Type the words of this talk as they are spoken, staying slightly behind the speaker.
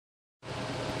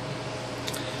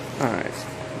Alright,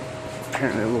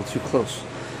 apparently a little too close.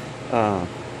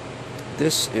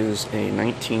 This is a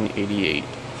 1988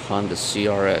 Honda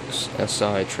CRX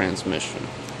SI transmission,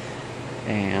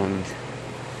 and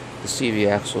the CV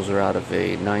Axles are out of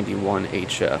a 91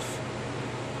 HF.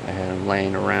 I had them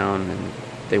laying around and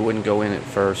they wouldn't go in at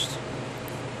first,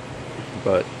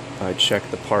 but I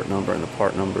checked the part number and the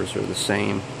part numbers are the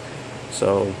same,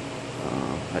 so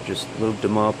I just lubed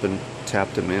them up and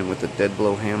tapped them in with a dead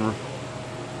blow hammer.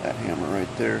 That hammer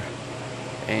right there.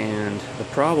 And the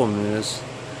problem is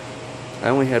I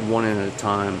only had one in at a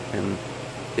time, and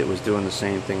it was doing the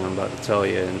same thing I'm about to tell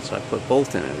you, and so I put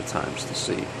both in at a time to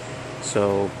see.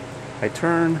 So I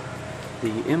turn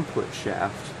the input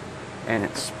shaft and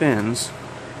it spins,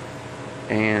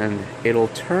 and it'll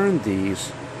turn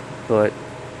these, but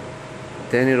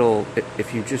then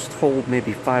if you just hold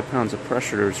maybe 5 pounds of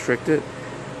pressure to restrict it,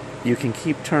 you can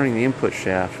keep turning the input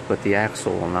shaft, but the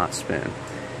axle will not spin.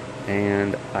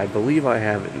 And I believe I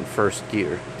have it in first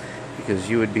gear,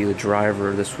 because you would be the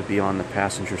driver, this would be on the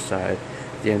passenger side,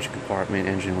 the engine compartment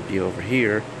engine would be over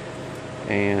here,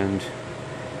 and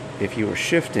if you were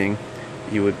shifting,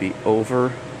 you would be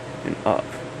over and up.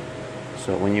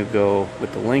 So when you go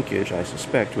with the linkage, I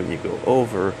suspect when you go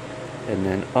over and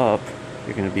then up,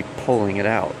 you're going to be pulling it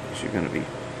out, because you're going to be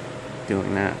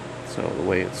doing that. So the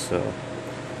way it's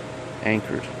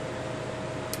anchored.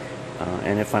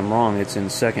 And if I'm wrong, it's in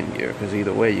second gear, because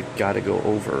either way you've got to go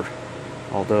over.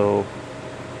 Although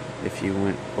if you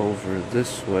went over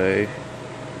this way,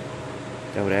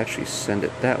 that would actually send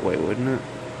it that way, wouldn't it?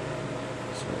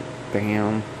 So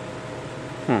bam.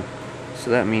 So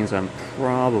that means I'm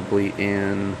probably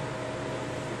in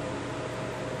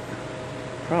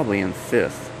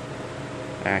fifth,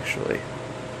 actually.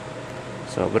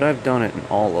 So, but I've done it in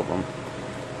all of them.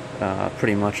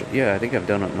 Pretty much, yeah, I think I've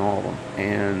done it in all of them.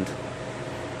 And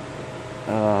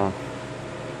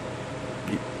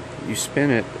you spin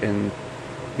it, and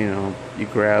you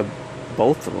grab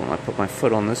both of them. I put my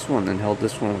foot on this one and held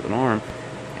this one with an arm,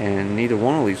 and neither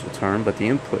one of these will turn, but the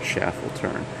input shaft will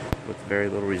turn with very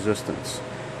little resistance.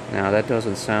 Now that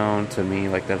doesn't sound to me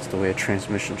like that's the way a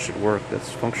transmission should work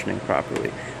that's functioning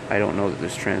properly. I don't know that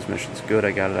this transmission's good.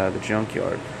 I got it out of the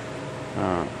junkyard.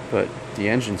 But the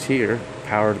engine's here,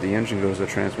 power to the engine goes to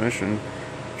the transmission.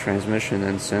 Transmission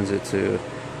then sends it to,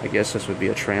 I guess this would be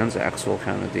a transaxle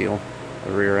kind of deal,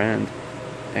 a rear end,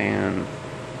 and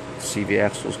CV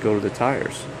axles go to the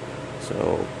tires.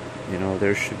 So,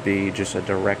 there should be just a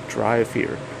direct drive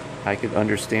here. I could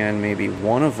understand maybe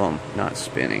one of them not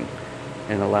spinning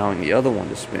and allowing the other one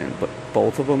to spin, but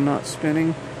both of them not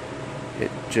spinning,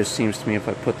 it just seems to me if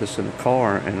I put this in the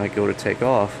car and I go to take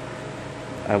off,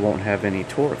 I won't have any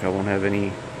torque, I won't have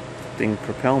anything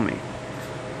propel me.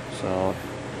 So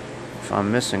if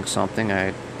I'm missing something,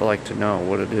 I'd like to know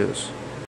what it is.